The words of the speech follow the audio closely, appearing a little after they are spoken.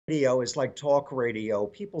radio is like talk radio.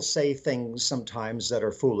 People say things sometimes that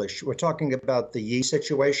are foolish. We're talking about the Yee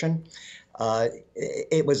situation.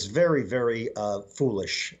 It was very, very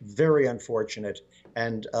foolish, very unfortunate.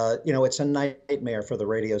 And it's a nightmare for the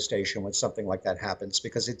radio station when something like that happens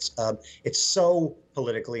because it's so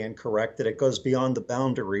politically incorrect that it goes beyond the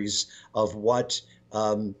boundaries of what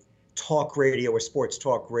talk radio or sports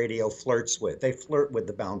talk radio flirts with. They flirt with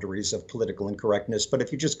the boundaries of political incorrectness. But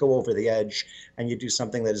if you just go over the edge and you do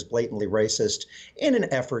something that is blatantly racist in an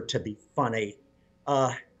effort to be funny,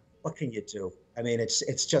 uh, what can you do? I mean,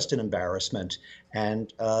 it's just an embarrassment.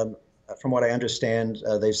 And from what I understand,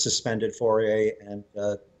 they've suspended Fourier, and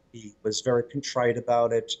he was very contrite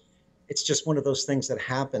about it. It's just one of those things that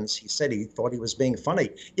happens. He said he thought he was being funny.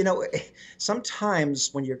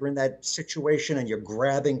 Sometimes when you're in that situation and you're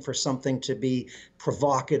grabbing for something to be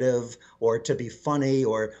provocative or to be funny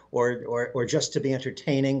or just to be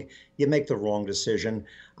entertaining, you make the wrong decision.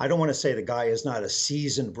 I don't want to say the guy is not a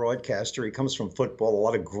seasoned broadcaster. He comes from football. A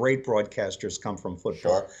lot of great broadcasters come from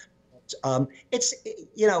football. Sure. It's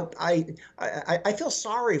I feel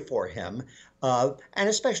sorry for him, and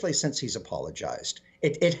especially since he's apologized.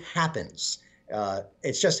 It happens.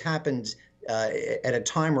 It's just happened at a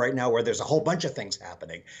time right now where there's a whole bunch of things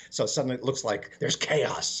happening. So suddenly it looks like there's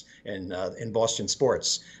chaos in Boston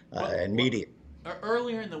sports and Well, media.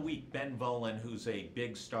 earlier in the week, Ben Volen, who's a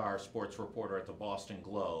big star sports reporter at the Boston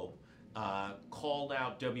Globe, called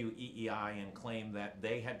out WEEI and claimed that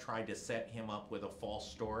they had tried to set him up with a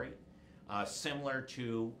false story, similar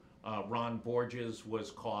to Ron Borges was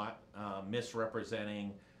caught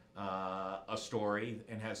misrepresenting a story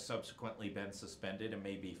and has subsequently been suspended and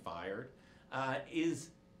may be fired.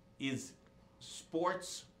 Is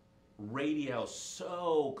sports radio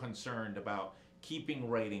so concerned about keeping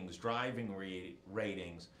ratings, driving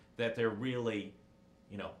ratings, that they're really,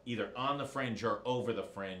 either on the fringe or over the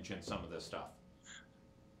fringe in some of this stuff?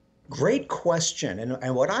 Great question.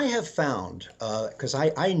 And what I have found, because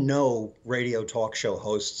I know radio talk show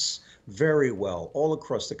hosts very well all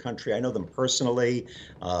across the country. I know them personally.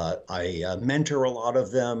 I mentor a lot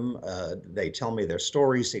of them. They tell me their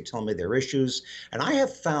stories, they tell me their issues. And I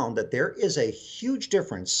have found that there is a huge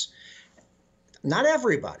difference, not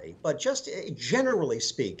everybody, but just generally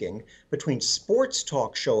speaking, between sports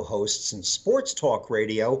talk show hosts and sports talk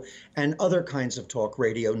radio and other kinds of talk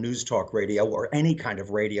radio, news talk radio, or any kind of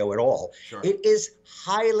radio at all. Sure. It is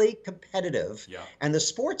highly competitive, Yeah. and the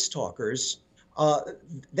sports talkers, uh,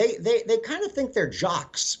 they kind of think they're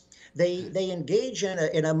jocks. They engage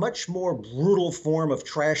in a much more brutal form of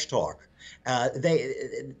trash talk.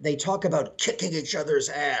 They talk about kicking each other's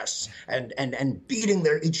ass and beating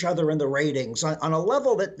each other in the ratings on a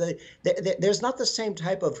level that there's not the same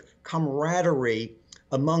type of camaraderie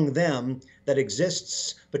among them that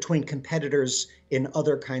exists between competitors in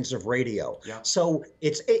other kinds of radio. Yeah. So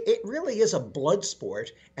it really is a blood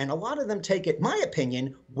sport, and a lot of them take it, my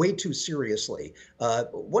opinion, way too seriously.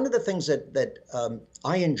 One of the things that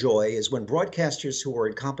I enjoy is when broadcasters who are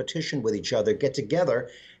in competition with each other get together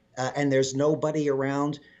and there's nobody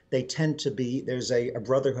around. There's a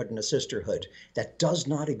brotherhood and a sisterhood that does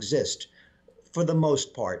not exist for the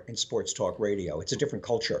most part in sports talk radio. It's a different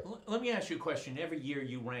culture. Let me ask you a question. Every year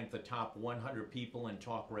you rank the top 100 people in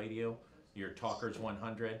talk radio, your Talkers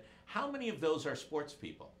 100. How many of those are sports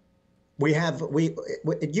people?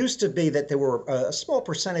 It used to be that there were a small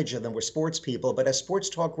percentage of them were sports people, but as sports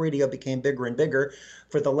talk radio became bigger and bigger,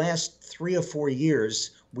 for the last 3 or 4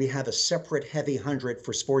 years, we have a separate heavy hundred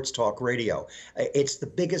for sports talk radio. It's the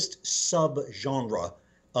biggest sub-genre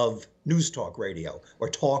of news talk radio or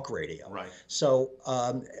talk radio. Right. So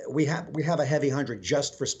we have a heavy hundred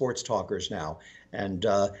just for sports talkers now, and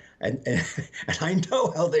and I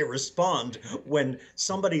know how they respond when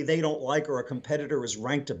somebody they don't like or a competitor is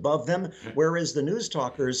ranked above them, whereas the news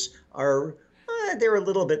talkers are they're a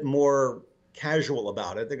little bit more casual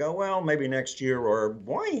about it. They go, well, maybe next year, or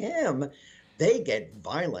why him? They get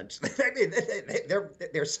violent.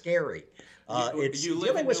 They're scary. It's You live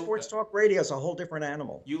dealing in with New sports talk radio is a whole different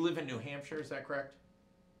animal. You live in New Hampshire, is that correct?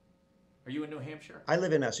 Are you in New Hampshire? I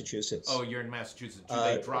live in Massachusetts. Oh, you're in Massachusetts. Do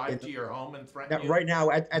they drive to your home and threaten Now, you? right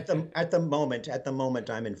now, at the moment,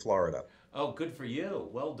 I'm in Florida. Oh, good for you.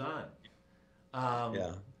 Well done.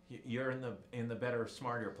 Yeah, You're in the better,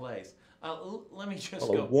 smarter place. Let me just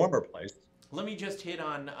well, a go. warmer place. Let me just hit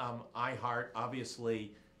on iHeart.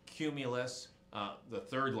 Obviously, Cumulus, the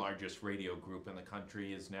third largest radio group in the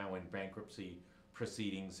country, is now in bankruptcy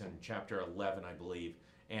proceedings in Chapter 11, I believe.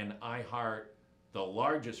 And iHeart, the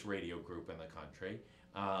largest radio group in the country,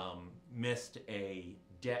 missed a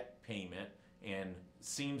debt payment and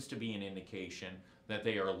seems to be an indication that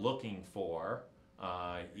they are looking for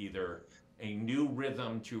either a new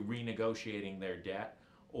rhythm to renegotiating their debt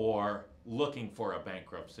or looking for a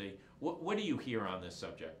bankruptcy. What do you hear on this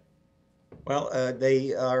subject? Well,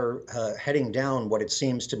 they are heading down what it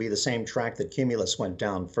seems to be the same track that Cumulus went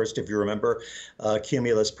down. First, if you remember,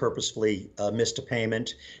 Cumulus purposefully missed a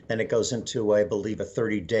payment. Then it goes into, I believe, a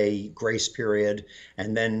 30-day grace period.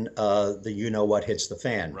 And then the you know what hits the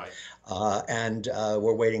fan. Right. And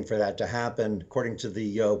we're waiting for that to happen. According to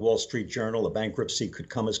the Wall Street Journal, a bankruptcy could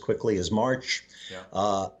come as quickly as March.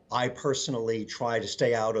 Yeah. I personally try to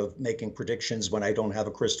stay out of making predictions when I don't have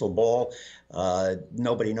a crystal ball.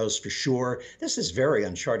 Nobody knows for sure. This is very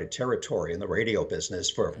uncharted territory in the radio business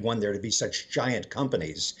for Right. one there to be such giant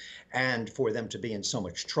companies and for them to be in so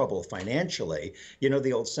much trouble financially. You know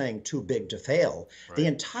the old saying, too big to fail. The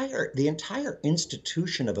Right. entire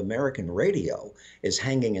institution of American radio is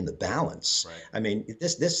hanging in the balance. Right. I mean,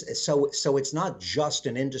 so it's not just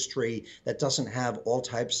an industry that doesn't have all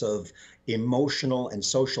types of emotional and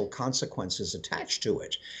social consequences attached to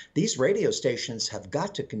it. These radio stations have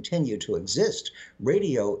got to continue to exist.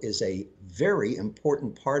 Radio is a very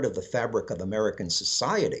important part of the fabric of American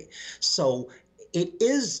society. So it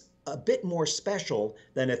is a bit more special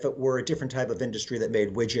than if it were a different type of industry that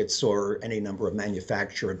made widgets or any number of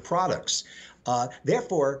manufactured products.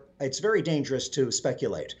 Therefore, it's very dangerous to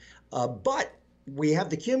speculate. But we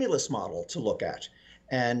have the Cumulus model to look at.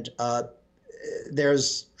 And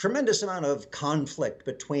there's tremendous amount of conflict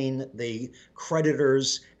between the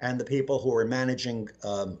creditors and the people who are managing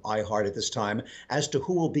iHeart at this time as to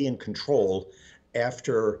who will be in control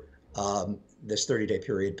after this 30-day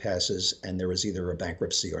period passes and there is either a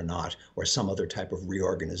bankruptcy or not, or some other type of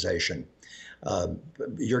reorganization.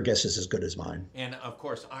 Your guess is as good as mine. And of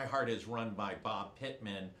course, iHeart is run by Bob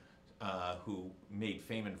Pittman, who made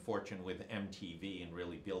fame and fortune with MTV and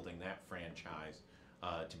really building that franchise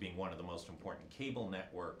to being one of the most important cable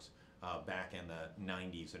networks back in the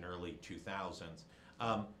 90s and early 2000s.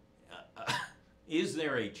 Is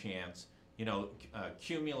there a chance,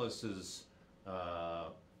 Cumulus's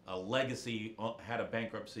a legacy had a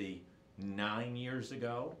bankruptcy 9 years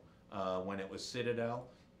ago when it was Citadel?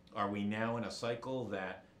 Are we now in a cycle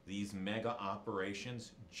that these mega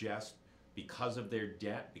operations, just because of their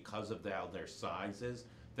debt, because of their sizes,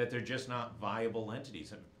 that they're just not viable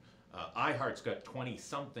entities? iHeart's got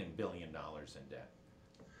 20-something billion in debt.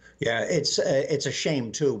 Yeah, it's a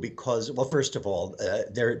shame too because, well, first of all,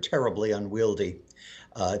 they're terribly unwieldy.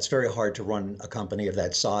 It's very hard to run a company of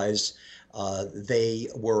that size. They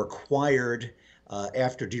were acquired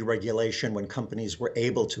after deregulation when companies were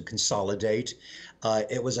able to consolidate.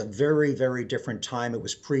 It was a very, very different time. It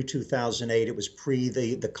was pre-2008. It was pre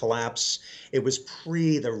the collapse. It was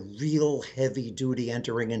pre the real heavy duty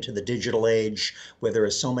entering into the digital age where there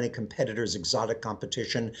are so many competitors, exotic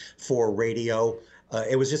competition for radio.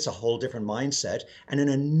 It was just a whole different mindset, and an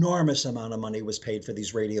enormous amount of money was paid for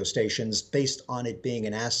these radio stations based on it being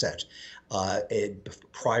an asset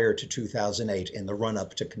prior to 2008 in the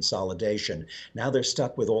run-up to consolidation. Now they're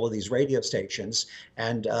stuck with all of these radio stations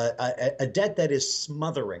and a debt that is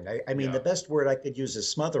smothering. I mean, Yeah. the best word I could use is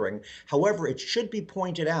smothering. However, it should be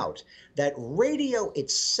pointed out that radio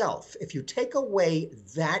itself, if you take away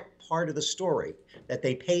that part of the story, that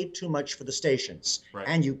they paid too much for the stations. Right.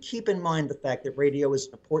 And you keep in mind the fact that radio is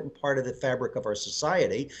an important part of the fabric of our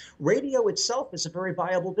society. Radio itself is a very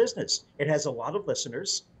viable business. It has a lot of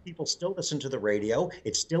listeners. People still listen to the radio.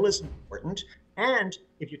 It still is important. And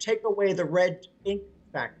if you take away the red ink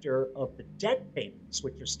factor of the debt payments,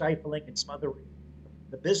 which are stifling and smothering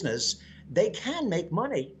the business, they can make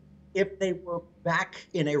money if they were back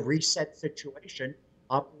in a reset situation,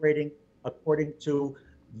 operating according to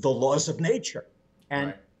the laws of nature. And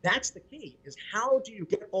Right. that's the key, is how do you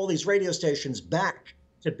get all these radio stations back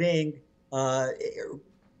to being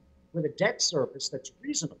with a debt service that's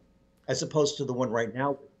reasonable, as opposed to the one right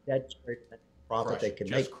now with debt profit they can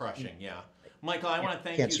Just make. crushing, yeah. Michael, I want to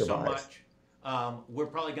thank Can't you so survive. much. We're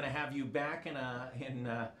probably going to have you back in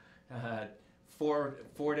 4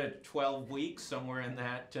 to 12 weeks, somewhere in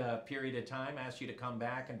that period of time. Ask you to come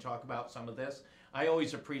back and talk about some of this. I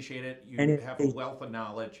always appreciate it. You have a wealth of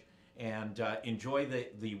knowledge, and enjoy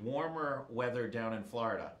the warmer weather down in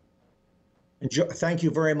Florida. Thank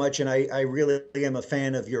you very much, and I really am a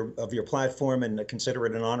fan of your platform and consider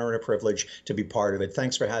it an honor and a privilege to be part of it.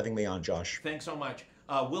 Thanks for having me on, Josh. Thanks so much.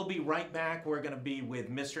 We'll be right back. We're going to be with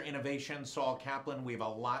Mr. Innovation, Saul Kaplan. We have a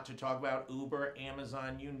lot to talk about. Uber,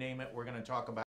 Amazon, you name it, we're going to talk about.